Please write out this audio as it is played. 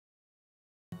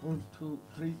1, 2,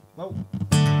 3, go.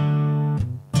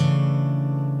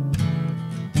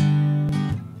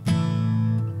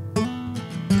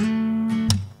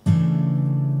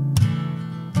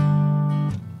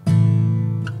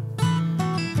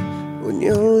 When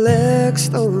your legs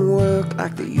don't work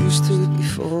like they used to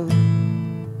before,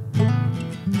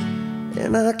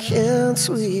 and I can't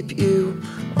sweep you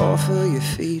off of your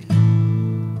feet,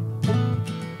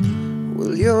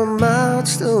 will your mouth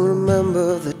still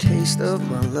remember the taste of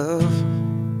my love?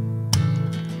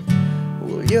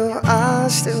 Will your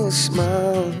eyes still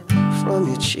smile from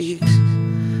your cheeks?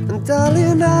 And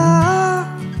darling, I'll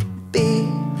be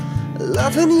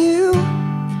loving you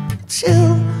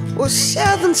till we're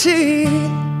 17.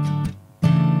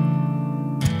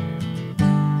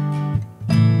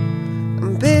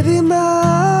 And baby,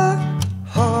 my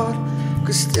heart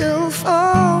could still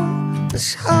fall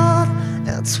as hard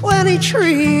at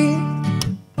 23.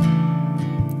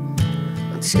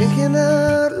 I'm thinking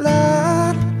out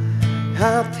loud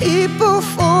how people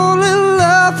fall in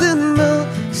love in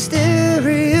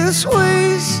mysterious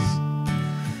ways.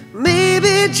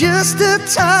 Maybe just a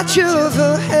touch of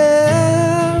a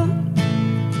hand.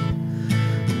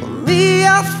 For me,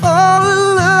 I fall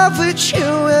in love with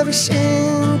you every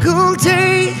single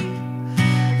day,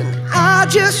 and I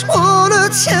just wanna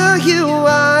tell you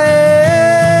I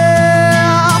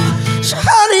am. So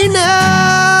honey,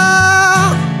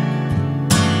 now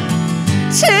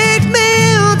take me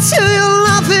into your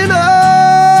loving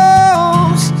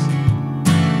arms.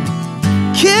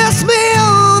 Kiss me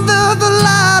under the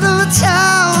light of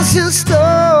 1,000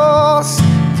 stars.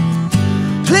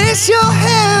 Place your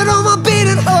head on my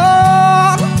beating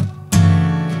heart.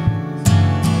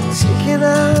 Thinking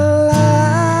out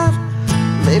loud,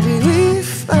 maybe we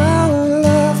found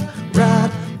love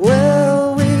right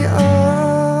where we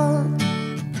are.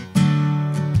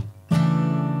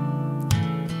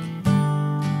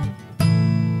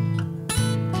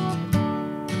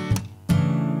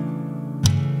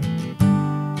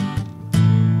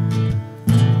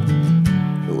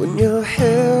 When your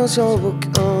hair's all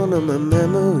gone and my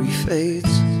memory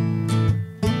fades,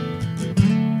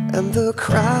 and the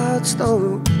crowds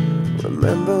don't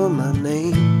remember my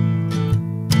name,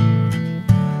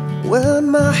 when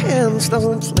my hands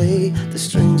don't play the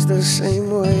strings the same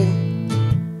way,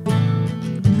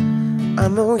 I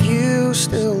know you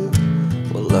still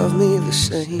will love me the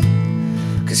same.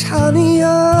 'Cause honey,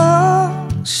 your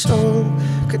soul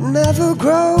could never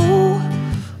grow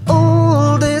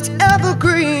old, it's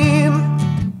evergreen.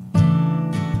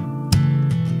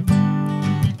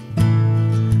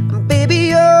 And baby,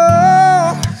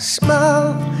 your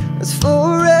smile is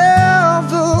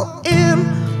forever in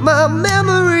my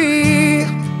memory.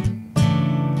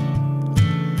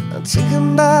 I'm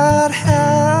thinking about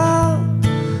how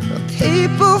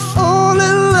people fall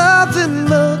in love in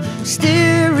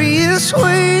mysterious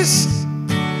ways.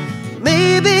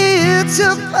 Maybe it's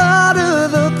a part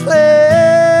of the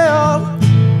plan.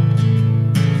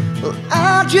 Well,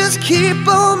 I just keep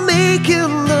on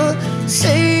making the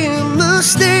same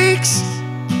mistakes,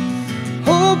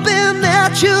 hoping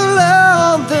that you'll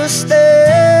understand.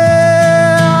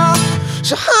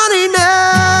 So honey,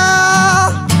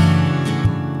 now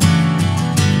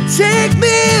take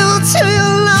me into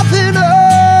your loving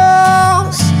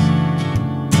arms.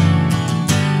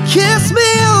 Kiss me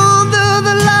under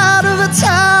the light of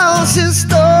 1,000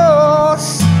 stars.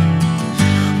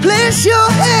 Place your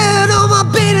head on my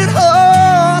beating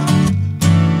heart.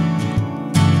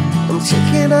 I'm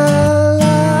thinking out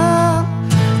loud,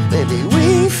 maybe we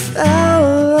found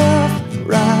love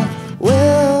right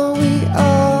where we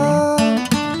are.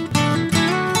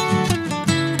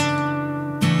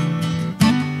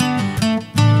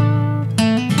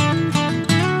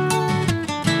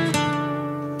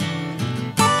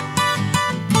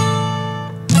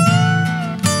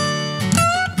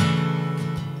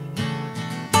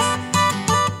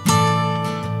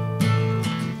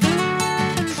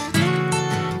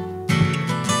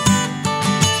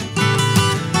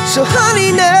 So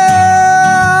honey,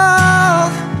 now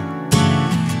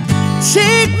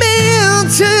take me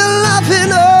into your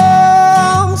loving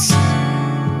arms.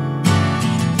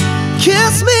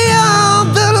 Kiss me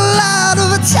under the light of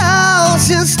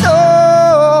 1,000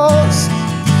 stars.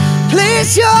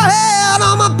 Place your hand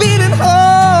on my beating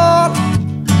heart.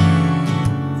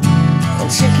 I'm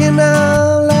checking out